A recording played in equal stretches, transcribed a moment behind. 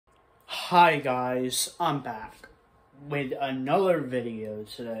Hi guys, I'm back with another video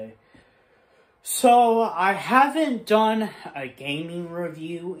today. So, I haven't done a gaming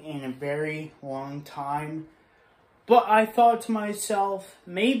review in a very long time, but I thought to myself,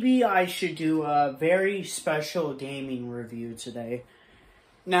 maybe I should do a very special gaming review today.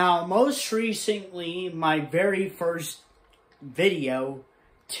 Now, most recently, my very first video,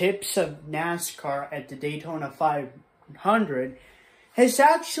 Tips of NASCAR at the Daytona 500, has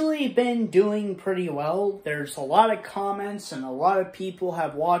actually been doing pretty well. There's a lot of comments and a lot of people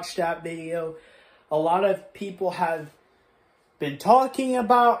have watched that video. A lot of people have been talking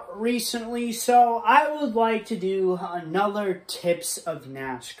about recently, so I would like to do another Tips of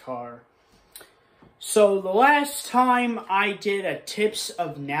NASCAR. So the last time I did a Tips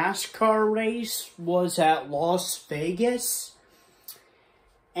of NASCAR race was at Las Vegas.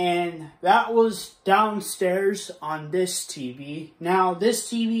 And that was downstairs on this TV. Now,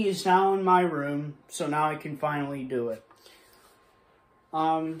 this TV is now in my room, so now I can finally do it.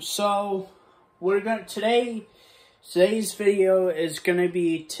 So, today's video is gonna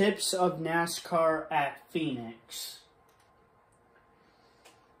be Tips of NASCAR at Phoenix.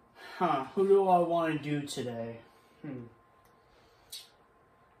 Who do I want to do today?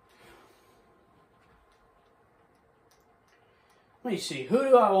 Let me see, who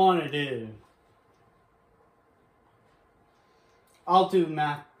do I want to do? I'll do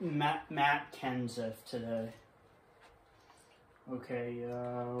Matt Kenseth today. Okay,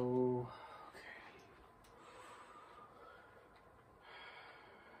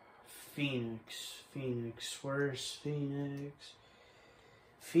 Phoenix, where's Phoenix?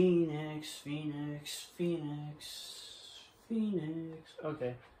 Phoenix,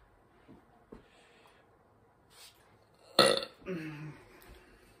 okay.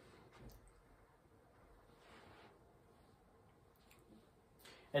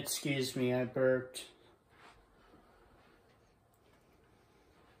 Excuse me, I burped.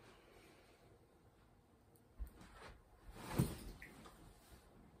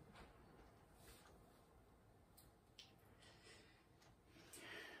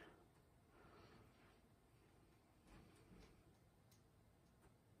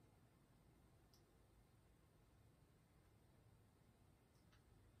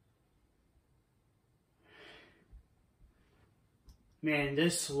 Man,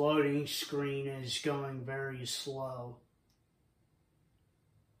 this loading screen is going very slow.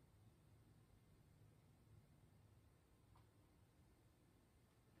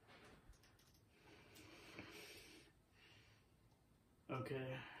 Okay.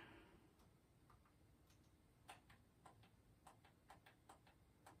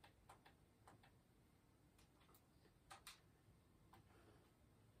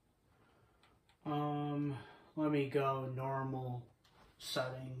 Let me go normal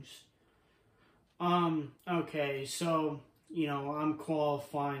settings. Okay, so, I'm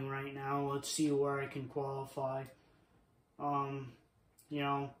qualifying right now. Let's see where I can qualify.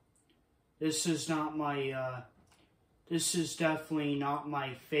 This is not my, this is definitely not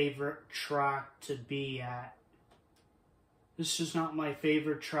my favorite track to be at. This is not my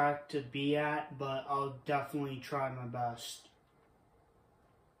favorite track to be at, but I'll definitely try my best.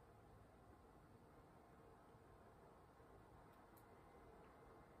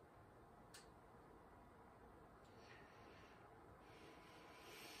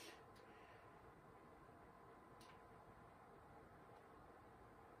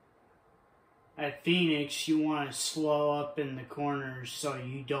 At Phoenix, you want to slow up in the corners so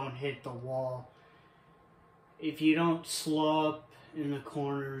you don't hit the wall. If you don't slow up in the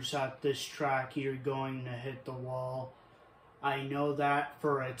corners at this track, you're going to hit the wall. I know that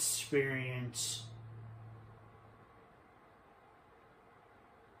for experience.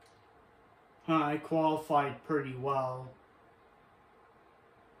 I qualified pretty well.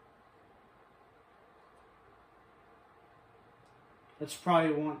 That's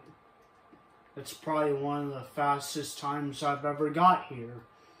probably one of the fastest times I've ever got here.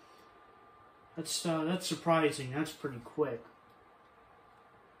 That's surprising. That's pretty quick.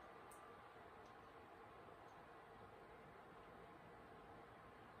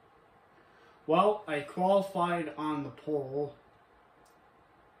 Well, I qualified on the pole.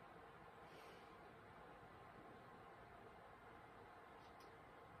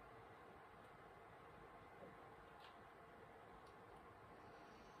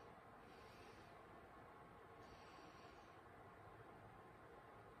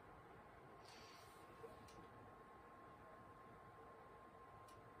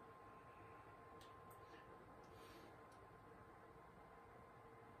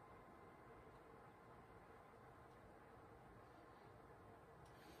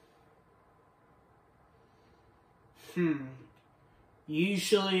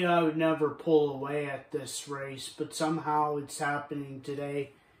 Usually I would never pull away at this race, but somehow it's happening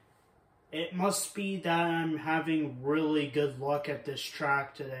today. It must be that I'm having really good luck at this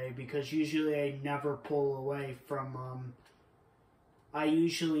track today, because usually I never pull away from,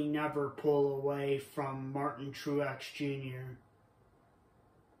 Martin Truex Jr.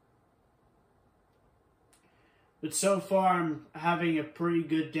 But so far I'm having a pretty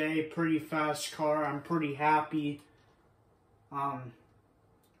good day, pretty fast car. I'm pretty happy.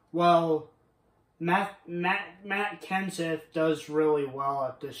 Well, Matt Kenseth does really well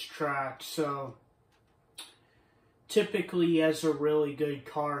at this track, so typically he has a really good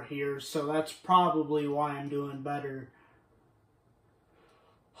car here, so that's probably why I'm doing better.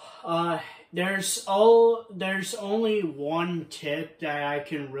 There's only one tip that I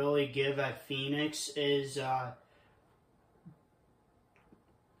can really give at Phoenix is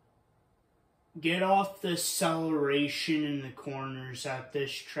get off the acceleration in the corners at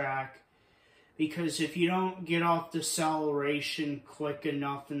this track. Because if you don't get off the acceleration quick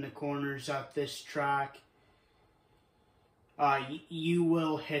enough in the corners at this track, you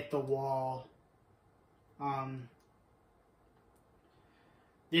will hit the wall.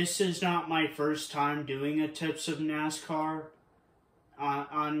 This is not my first time doing a Tips of NASCAR.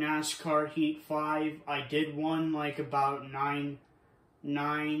 On NASCAR Heat 5, I did one like about nine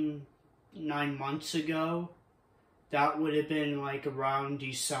months ago. That would have been like around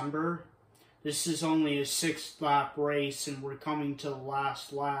December. This is only a 6-lap race, and we're coming to the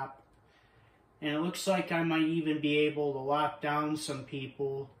last lap. And it looks like I might even be able to lap down some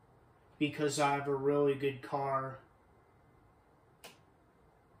people because I have a really good car.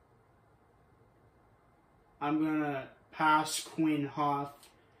 I'm going to pass Quinn Huff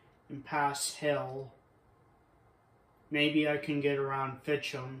and pass Hill. Maybe I can get around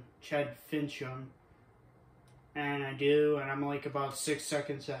Chad Fincham. And I do, and I'm like about 6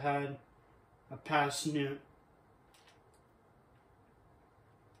 seconds ahead. I pass Newt.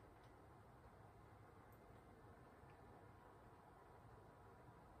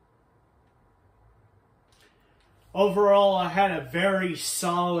 Overall, I had a very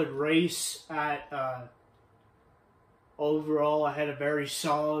solid race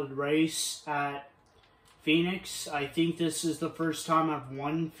at Phoenix. I think this is the first time I've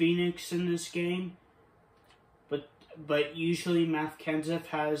won Phoenix in this game. But usually Matt Kenseth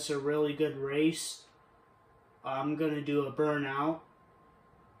has a really good race. I'm going to do a burnout.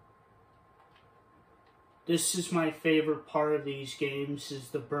 This is my favorite part of these games, is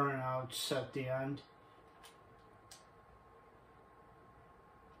the burnouts at the end.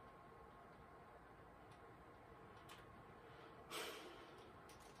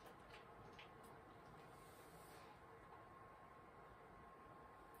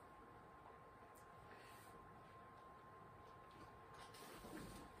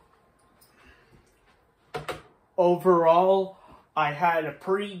 Overall, I had a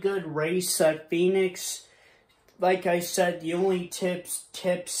pretty good race at Phoenix. Like I said, the only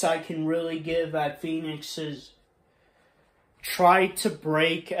tips I can really give at Phoenix is try to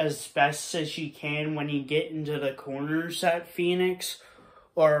brake as best as you can when you get into the corners at Phoenix,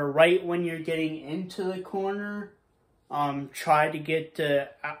 or right when you're getting into the corner. Try to get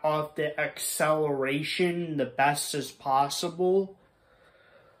off the acceleration the best as possible.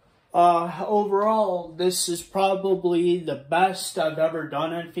 Overall, this is probably the best I've ever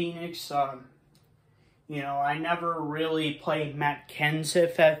done at Phoenix. You know, I never really played Matt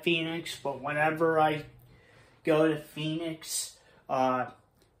Kenseth at Phoenix, but whenever I go to Phoenix,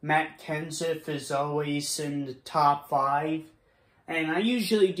 Matt Kenseth is always in the top 5. And I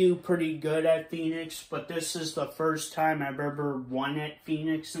usually do pretty good at Phoenix, but this is the first time I've ever won at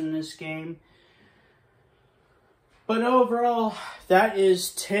Phoenix in this game. But overall, that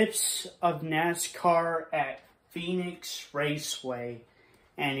is Tips of NASCAR at Phoenix Raceway.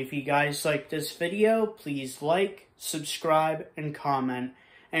 And if you guys like this video, please like, subscribe, and comment.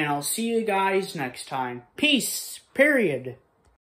 And I'll see you guys next time. Peace, period.